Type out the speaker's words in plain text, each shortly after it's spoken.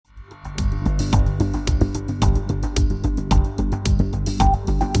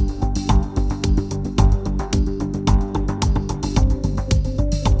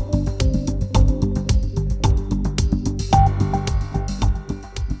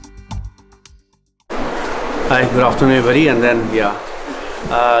Hi, good afternoon everybody, and then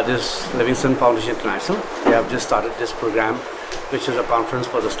this Livingston Foundation International. We have just started this program, which is a conference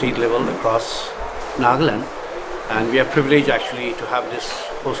for the state level across Nagaland, and we are privileged actually to have this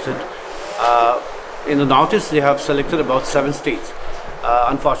hosted. In the Northeast, they have selected about 7 states.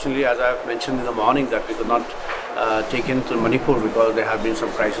 Unfortunately, as I have mentioned in the morning, that we could not take into Manipur because there have been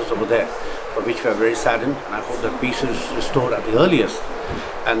some crises over there, for which we are very saddened, and I hope that peace is restored at the earliest.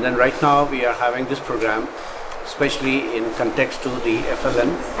 And then right now we are having this program especially in context to the FLN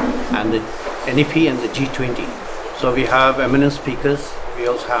and the NEP and the G20. So we have eminent speakers. We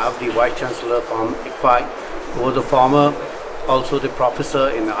also have the Vice Chancellor from ICFI, who was a former, also the professor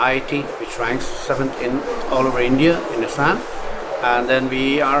in the IIT, which ranks 7th in all over India in Assam. And then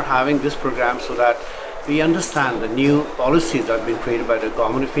we are having this program so that we understand the new policies that have been created by the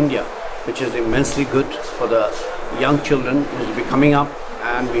government of India, which is immensely good for the young children who will be coming up.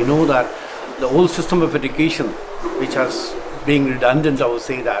 And we know that the old system of education, which has being redundant, I would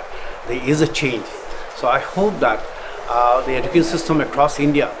say that there is a change. So I hope that the education system across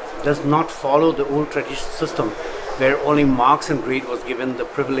India does not follow the old traditional system where only marks and grade was given the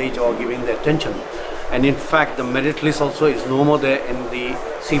privilege or given the attention. And in fact, the merit list also is no more there in the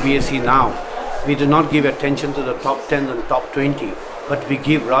CBSE now. We do not give attention to the top 10 and top 20, but we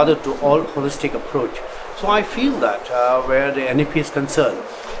give rather to all holistic approach. So I feel that where the NEP is concerned,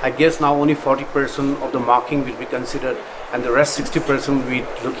 I guess now only 40% of the marking will be considered, and the rest 60% will be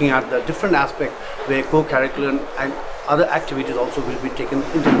looking at the different aspect where co-curriculum and other activities also will be taken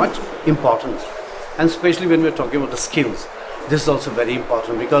into much importance. And especially when we're talking about the skills, this is also very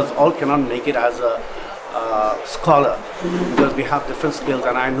important because all cannot make it as a scholar, because we have different skills,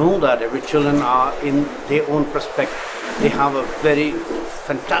 and I know that every children are in their own perspective. They have a very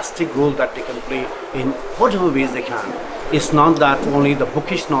fantastic role that they can play in whatever ways they can. It's not that only the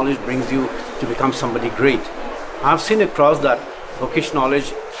bookish knowledge brings you to become somebody great. I've seen across that bookish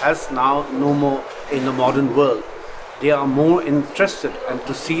knowledge has now no more in the modern world. They are more interested, and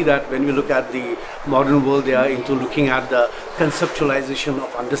to see that when we look at the modern world, they are into looking at the conceptualization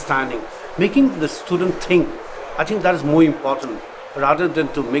of understanding, making the student think. I think that is more important rather than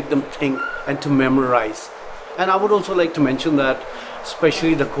to make them think and to memorize. And I would also like to mention that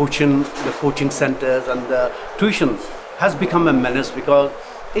especially the coaching centers and the tuition has become a menace because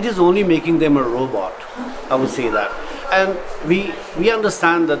it is only making them a robot, I would say that. And we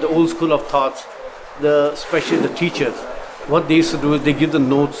understand that the old school of thoughts, especially the teachers, what they used to do is they give the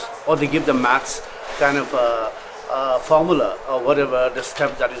notes or they give the maths kind of formula or whatever the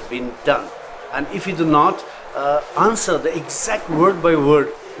step that is being done. And if you do not answer the exact word by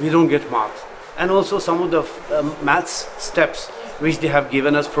word, we don't get marks. And also some of the maths steps which they have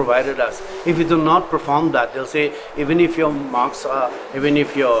given us, provided us, if you do not perform that, they'll say even if your marks are, even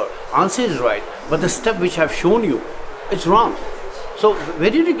if your answer is right, but the step which I've shown you, it's wrong. So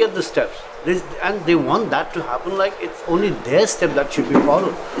where did you get the steps? And they want that to happen like it's only their step that should be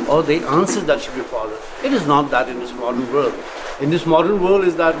followed or the answers that should be followed. It is not that in this modern world. In this modern world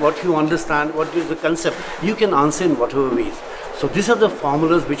is that what you understand, what is the concept, you can answer in whatever ways. So these are the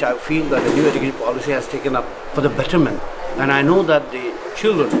formulas which I feel that the new education policy has taken up for the betterment. And I know that the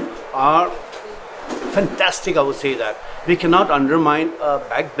children are fantastic, I would say that. We cannot undermine a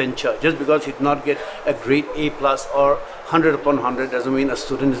backbencher just because he did not get a grade A+ or 100 upon 100 doesn't mean a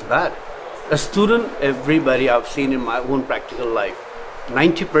student is bad. A student, everybody I've seen in my own practical life,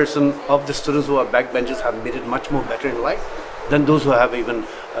 90% of the students who are backbenchers have made it much more better in life than those who have even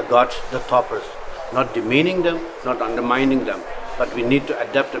got the toppers. Not demeaning them, not undermining them, but we need to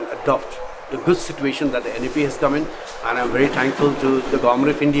adapt and adopt the good situation that the NEP has come in, and I'm very thankful to the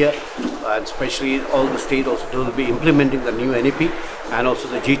government of India and especially all the states also to be implementing the new NEP and also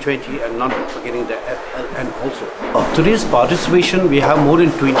the G20 and not forgetting the FLN also. Today's participation, we have more than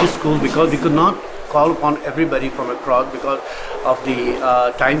 20 schools because we could not call upon everybody from across because of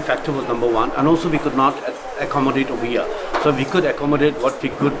the time factor was number one, and also we could not accommodate over here. So we could accommodate what we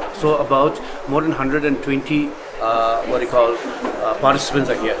could. So about more than 120 participants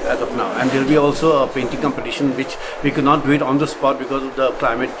are here as of now, and there will be also a painting competition which we could not do it on the spot because of the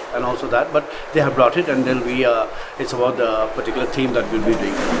climate and also that, but they have brought it, and there will be it's about the particular theme that we'll be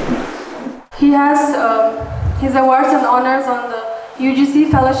doing. He has his awards and honors on the UGC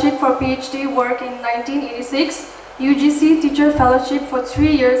Fellowship for PhD work in 1986, UGC Teacher Fellowship for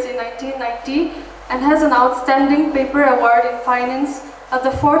 3 years in 1990, and has an outstanding paper award in finance at the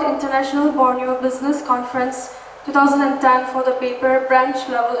 4th International Borneo Business Conference 2010 for the paper Branch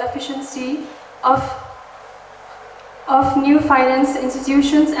Level Efficiency of New Finance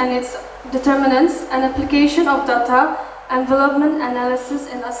Institutions and its Determinants, an application of data and development analysis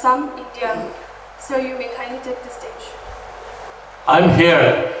in Assam, India. Sir, you may kindly take the stage. I'm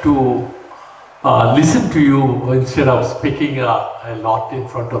here to listen to you instead of speaking a lot in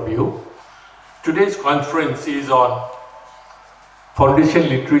front of you. Today's conference is on Foundation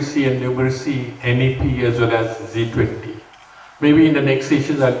Literacy and Numeracy, NEP as well as G20. Maybe in the next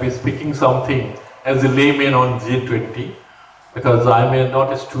session I'll be speaking something as a layman on G20, because I'm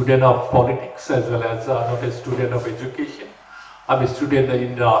not a student of politics as well as not a student of education. I'm a student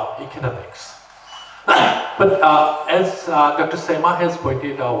in economics. But as Dr. Sema has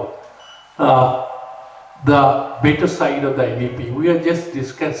pointed out, the better side of the NEP, we are just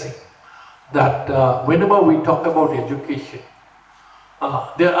discussing that whenever we talk about education,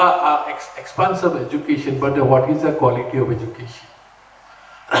 there are expansive education, but what is the quality of education?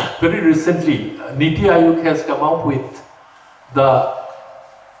 Very recently, NEP G20 has come up with the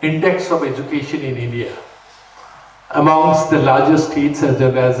index of education in India amongst the larger states as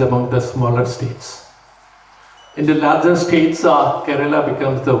well as among the smaller states. In the larger states, Kerala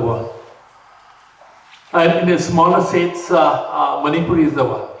becomes the one. And in the smaller states, Manipur is the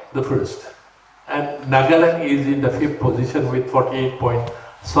one, the first. And Nagaland is in the 5th position with 48 point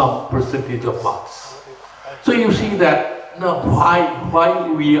some percentage of marks. So you see that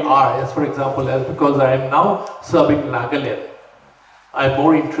why we are, as for example, as because I am now serving Nagaland, I am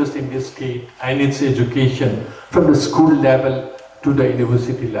more interested in this state and its education from the school level to the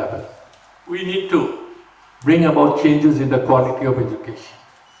university level. We need to bring about changes in the quality of education.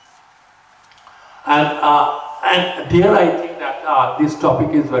 And here I think that this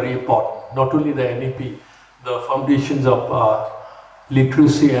topic is very important, not only the NEP, the foundations of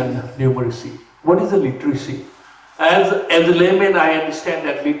literacy and numeracy. What is a literacy? As a layman, I understand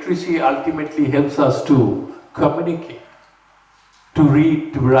that literacy ultimately helps us to communicate, to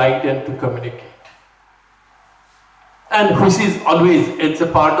read, to write, and to communicate. And which is always, it's a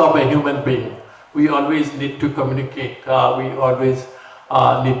part of a human being. We always need to communicate. We always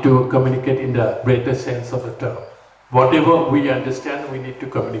need to communicate in the greater sense of the term. Whatever we understand, we need to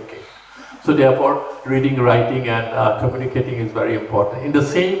communicate. So therefore, reading, writing, and communicating is very important. In the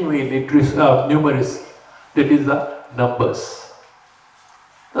same way, literacy, numeracy, that is the numbers.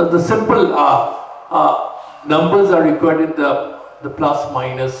 The simple numbers are required in the plus,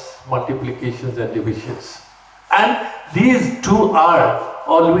 minus, multiplications, and divisions. And these two are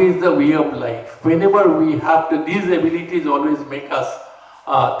always the way of life. Whenever we have to, these abilities always make us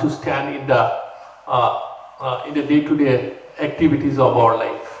to stand in the day-to-day activities of our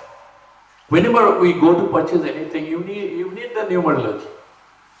life. Whenever we go to purchase anything, you need the numerology.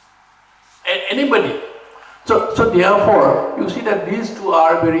 Anybody. So therefore, you see that these two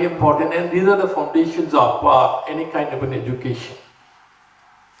are very important, and these are the foundations of any kind of an education.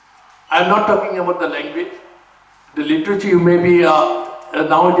 I am not talking about the language. The literature, you may be,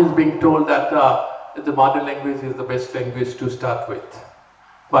 now it is being told that the mother language is the best language to start with.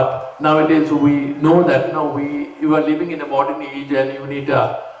 But nowadays we know that you are living in a modern age and you need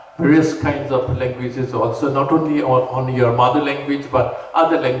various kinds of languages also, not only on your mother language but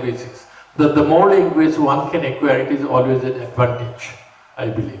other languages. The more language one can acquire, it is always an advantage, I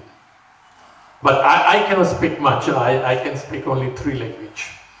believe. But I cannot speak much. I can speak only 3 languages.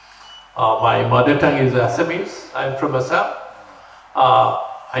 My mother tongue is Assamese. I am from Assam.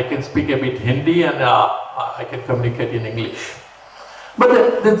 I can speak a bit Hindi, and I can communicate in English.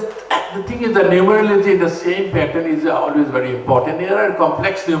 But the thing is, the numerology, the same pattern is always very important. There are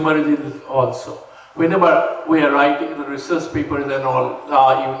complex numerologies also. Whenever we are writing the research papers and all,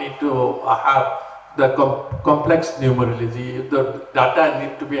 you need to have the complex numerology. The data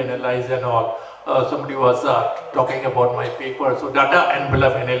need to be analyzed and all. Somebody was talking about my paper, so data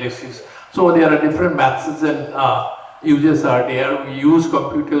envelope analysis. So there are different methods and uses are there. We use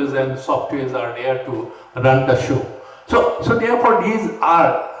computers and softwares are there to run the show. So therefore these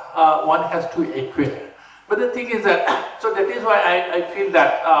are, one has to acquire. But the thing is that, so that is why I feel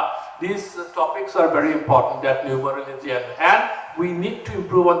that these topics are very important, that numerology, and we need to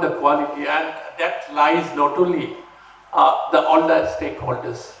improve on the quality, and that lies not only all the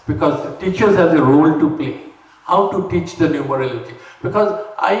stakeholders, because the teachers has a role to play, how to teach the numerology. Because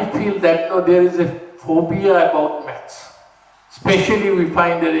I feel that there is a phobia about maths. Especially we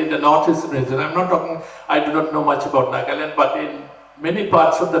find that in the northeastern region. I'm not talking, I do not know much about Nagaland, but in many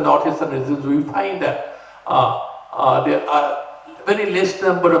parts of the northeastern regions we find that there are very less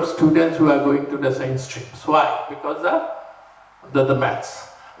number of students who are going to the science streams. Why? Because the maths.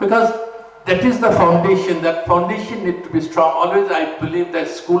 Because that is the foundation. That foundation needs to be strong. Always I believe that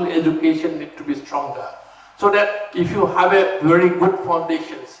school education needs to be stronger. So that if you have a very good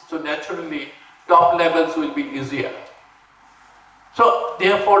foundations, so naturally top levels will be easier. So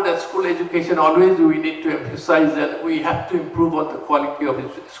therefore, that school education always we need to emphasize that we have to improve on the quality of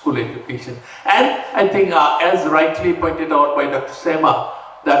school education. And I think, as rightly pointed out by Dr. Sema,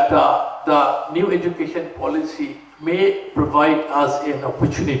 that the new education policy may provide us an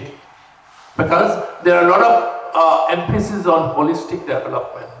opportunity, because there are a lot of emphasis on holistic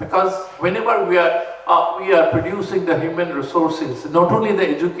development. Because whenever we are producing the human resources, not only the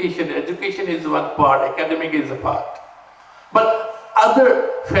education is one part, academic is a part, but other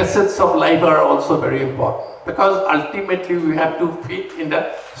facets of life are also very important, because ultimately we have to fit in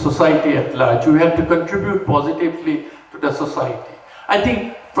the society at large. We have to contribute positively to the society. I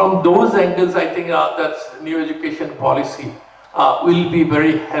think from those angles, I think that new education policy will be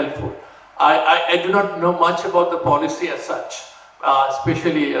very helpful. I do not know much about the policy as such,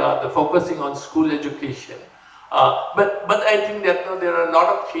 especially the focusing on school education. But I think that there are a lot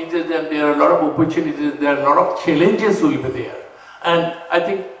of changes and there are a lot of opportunities, there are a lot of challenges will be there. And I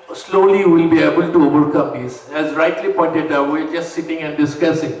think slowly we'll be able to overcome these. As rightly pointed out, we're just sitting and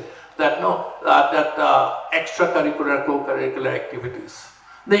discussing that extracurricular, co-curricular activities.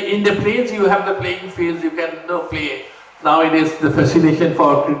 In the plains, you have the playing fields, you can play. Nowadays, the fascination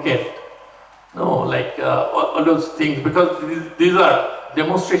for cricket, like all those things, because these are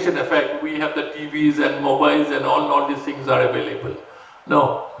demonstration effect. We have the TVs and mobiles and all these things are available.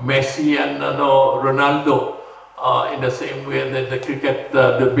 Messi and Ronaldo, in the same way that the cricket,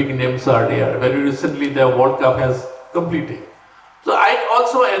 the big names are there. Very recently, the World Cup has completed. So I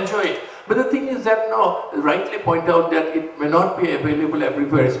also enjoy it. But the thing is that, rightly point out that it may not be available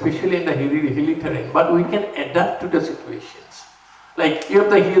everywhere, especially in the hilly terrain, but we can adapt to the situations. Like you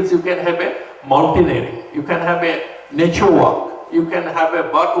have the hills, you can have a mountaineering, you can have a nature walk, you can have a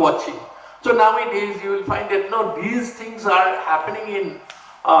bird watching. So nowadays you will find that these things are happening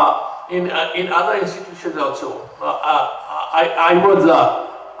in other institutions also. I was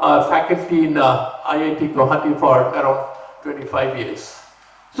a faculty in IIT Guwahati for around 25 years.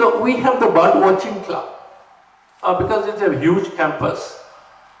 So we have the bird watching club because it's a huge campus,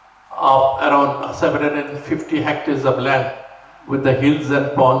 around 750 hectares of land with the hills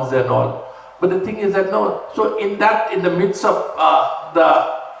and ponds and all. But the thing is that so in the midst of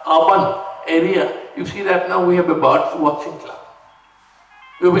the urban area, you see that now we have a bird watching club.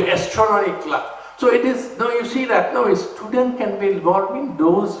 We have an astronomy club. So it is, you see that a student can be involved in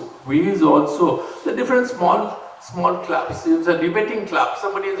those ways also. The different small clubs. It's a debating club.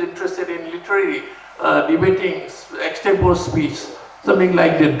 Somebody is interested in literary debating, extempore speech, something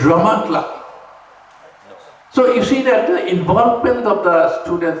like the drama club. So you see that the involvement of the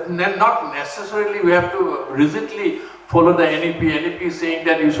students, not necessarily we have to rigidly follow the NEP. NEP is saying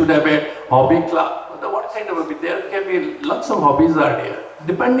that you should have a hobby club. What kind of hobby? There can be lots of hobbies are there.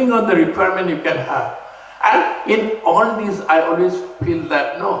 Depending on the requirement you can have. And in all these, I always feel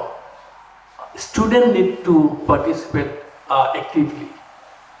that students need to participate actively.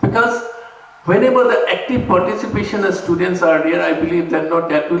 Because whenever the active participation of students are there, I believe that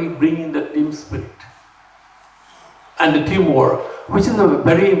that will bring in the team spirit and the teamwork, which is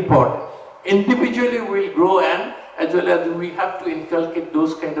very important. Individually we will grow, and as well as we have to inculcate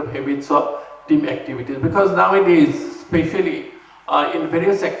those kind of habits of team activities, because nowadays, especially in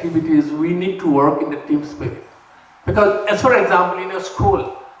various activities, we need to work in the team spirit. Because as for example, in a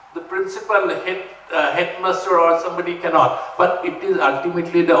school, the principal, headmaster or somebody cannot, but it is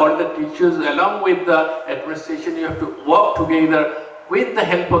ultimately all the teachers along with the administration, you have to work together with the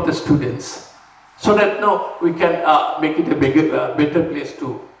help of the students, so that we can make it a better place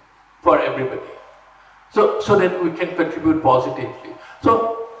for everybody. So that we can contribute positively.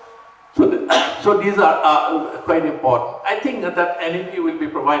 So these are quite important. I think that NEP will be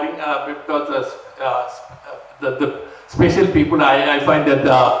providing, because the special people, I find that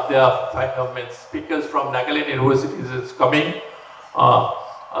there are speakers from Nagaland universities is coming.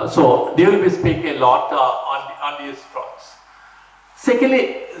 So they will be speaking a lot on these fronts.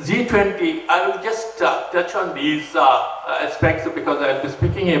 Secondly, G20, I will just touch on these aspects because I will be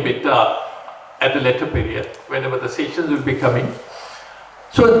speaking a bit at a later period, whenever the sessions will be coming.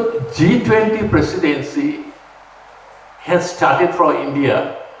 So G20 presidency has started for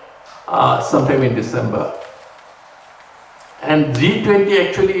India sometime in December. And G20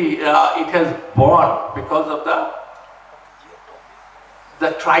 actually, it has born because of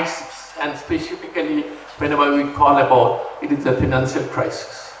the crisis, and specifically whenever we call about it is a financial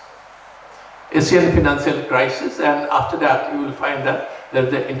crisis. Asian financial crisis, and after that you will find that there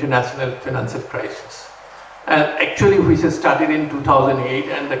is the international financial crisis. And actually which has started in 2008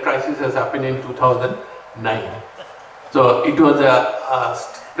 and the crisis has happened in 2009. So it was a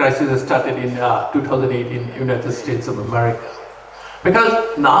crisis that started in 2008 in United States of America.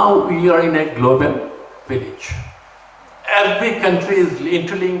 Because now we are in a global village. Every country is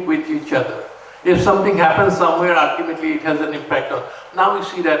interlinked with each other. If something happens somewhere, ultimately it has an impact on. Now we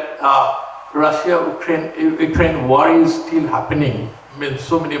see that Russia-Ukraine war is still happening. I mean,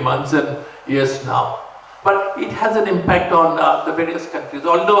 so many months and years now. But it has an impact on the various countries.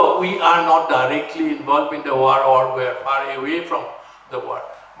 Although we are not directly involved in the war or we are far away from the war.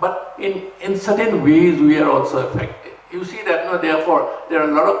 But in certain ways we are also affected. You see that, no, therefore, there are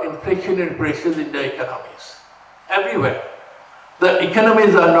a lot of inflationary pressures in the economies. Everywhere. The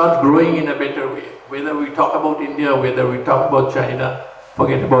economies are not growing in a better way. Whether we talk about India, whether we talk about China,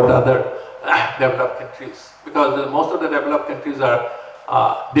 forget about other developed countries. Because most of the developed countries are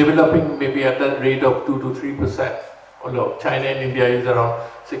developing maybe at the rate of 2 to 3%. Although China and India is around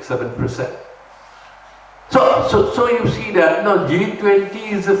 6-7%. So you see that, no,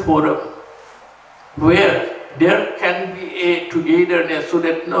 G20 is a forum where there can be a togetherness so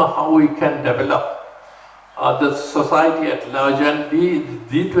that, no, how we can develop the society at large, and the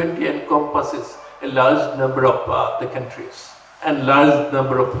G20 encompasses a large number of the countries and large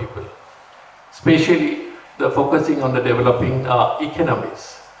number of people, especially the focusing on the developing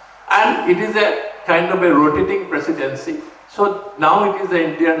economies. And it is a kind of a rotating presidency. So now it is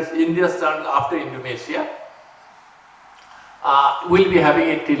India's turn after Indonesia. We'll be having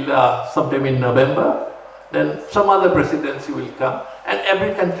it till sometime in November. Then some other presidency will come, and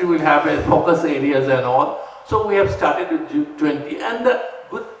every country will have a focus areas and all. So we have started with G20, and the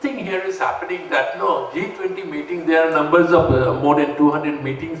good thing here is happening that, no, G20 meeting, there are numbers of more than 200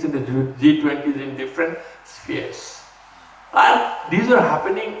 meetings in the G20s in different spheres. And these are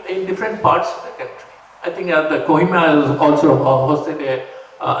happening in different parts of the country. I think the Kohima has also hosted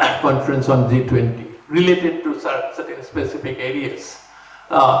a conference on G20 related to certain specific areas.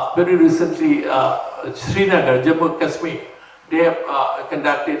 Very recently, Srinagar, Jammu Kashmir, they have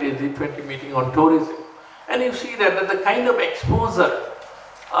conducted a G20 meeting on tourism. And you see that the kind of exposure,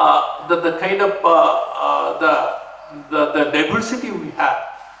 the kind of the diversity we have,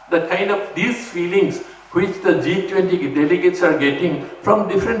 the kind of these feelings which the G20 delegates are getting from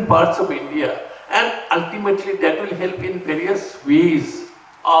different parts of India, and ultimately that will help in various ways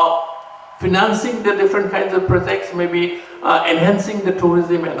of financing the different kinds of projects, maybe enhancing the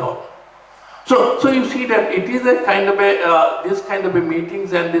tourism and all. So you see that it is a kind of a, this kind of a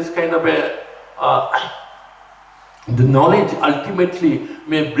meetings and this kind of a, the knowledge ultimately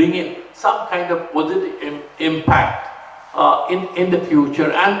may bring in some kind of positive impact in the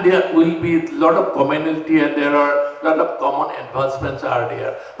future, and there will be a lot of commonality and there are a lot of common advancements are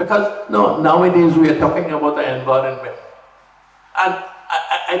there. Because no, nowadays we are talking about the environment, and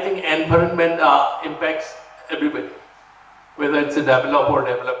I think environment impacts everybody, whether it's a developed or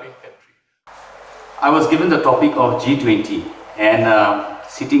developing country. I was given the topic of G20, and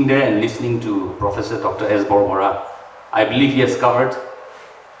sitting there and listening to Professor Dr. S. Borbora, I believe he has covered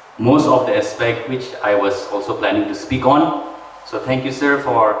most of the aspect which I was also planning to speak on. So thank you, sir,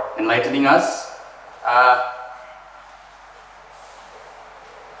 for enlightening us.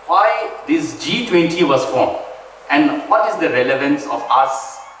 Why this G20 was formed, and what is the relevance of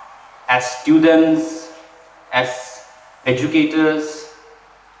us as students, as educators,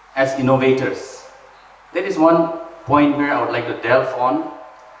 as innovators? That is one point where I would like to delve on.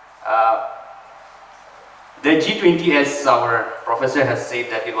 The G20, as our professor has said,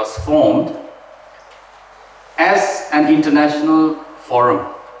 that it was formed as an international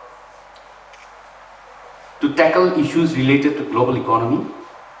forum to tackle issues related to global economy,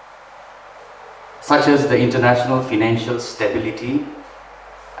 such as the international financial stability,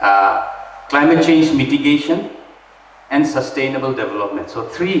 climate change mitigation, and sustainable development. So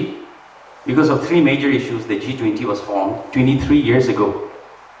because of three major issues, the G20 was formed 23 years ago.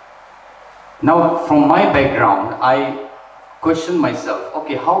 Now, from my background, I questioned myself,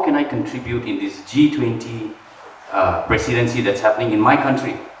 okay, how can I contribute in this G20 presidency that's happening in my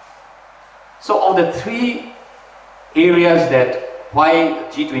country? So of the three areas that why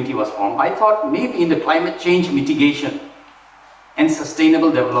G20 was formed, I thought maybe in the climate change mitigation and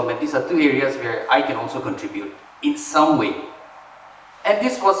sustainable development, these are two areas where I can also contribute in some way. And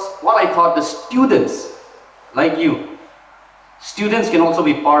this was what I thought the students, like you, students can also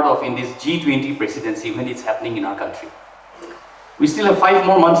be part of in this G20 presidency when it's happening in our country. We still have 5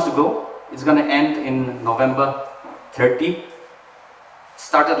 more months to go. It's going to end in November 30.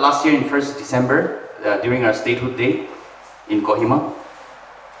 Started last year in 1st December during our statehood day in Kohima.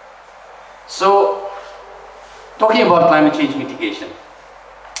 So, talking about climate change mitigation,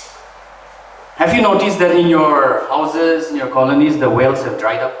 have you noticed that in your houses, in your colonies, the wells have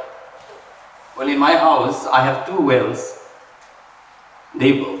dried up? Well, in my house, I have 2 wells.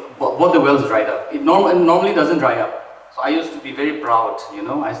 both the wells dried up. It normally doesn't dry up. So I used to be very proud, you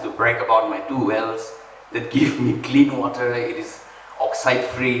know, I used to brag about my 2 wells that give me clean water, it is oxide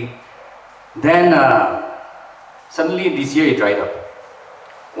free. Then suddenly this year it dried up.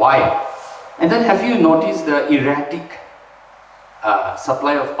 Why? And then have you noticed the erratic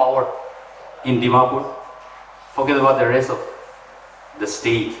supply of power in Dimapur? Forget about the rest of the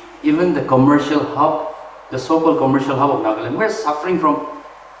state. Even the commercial hub, the so-called commercial hub of Nagaland, we're suffering from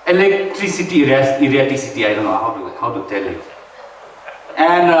electricity erraticity. I don't know how to tell you.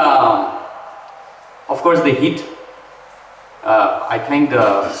 And of course the heat. I thank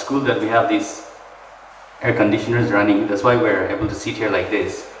the school that we have these air conditioners running. That's why we're able to sit here like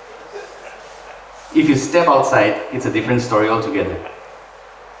this. If you step outside, it's a different story altogether.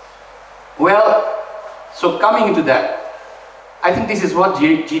 Well, so coming into that, I think this is what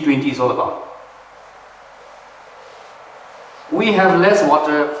G20 is all about. We have less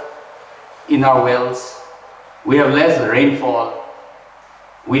water in our wells, we have less rainfall,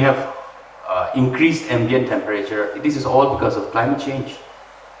 we have increased ambient temperature. This is all because of climate change.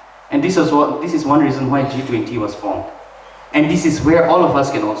 And this is one reason why G20 was formed. And this is where all of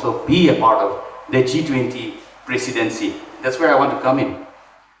us can also be a part of the G20 presidency. That's where I want to come in.